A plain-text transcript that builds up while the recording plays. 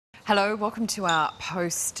Hello, welcome to our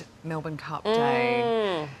post-Melbourne Cup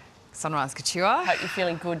Day Sunrise Couture. Hope you're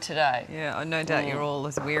feeling good today. Yeah, no doubt you're all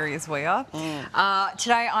as weary as we are.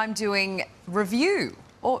 Today I'm doing review,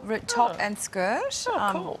 or top and skirt.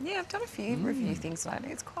 Oh, cool. Yeah, I've done a few review things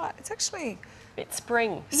lately. It's actually... It's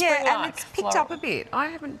spring. Yeah, and it's picked up a bit. I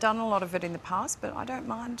haven't done a lot of it in the past, but I don't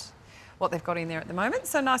mind what they've got in there at the moment.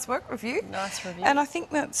 So nice work, review. Nice review. And I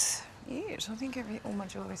think that's it. I think all my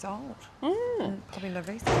jewellery's old. Probably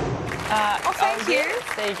Lovisa. Oh, thank you.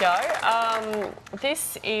 Yes, there you go.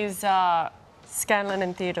 This is Scanlon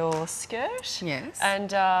and Theodore skirt. Yes. And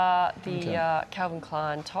the Calvin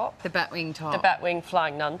Klein top. The Batwing top. The Batwing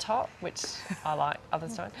Flying Nun top, which I like,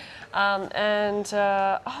 others don't.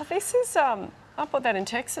 This is... I bought that in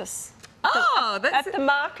Texas. Oh, that's... At the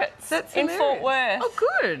markets That's in hilarious. Fort Worth. Oh,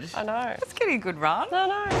 good. I know. That's getting a good run. I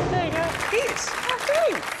know. There you go. Hit.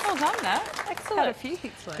 Thanks. Well done, that. Excellent. Had a few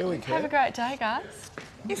hits lately. Do we Have a care? great day, guys.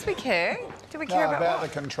 Yes, we care. Do we No, care about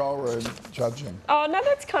what? the control room judging. Oh, no,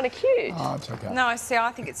 that's kind of cute. Oh, it's okay. No, see,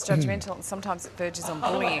 I think it's judgmental and sometimes it verges on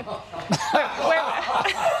bullying.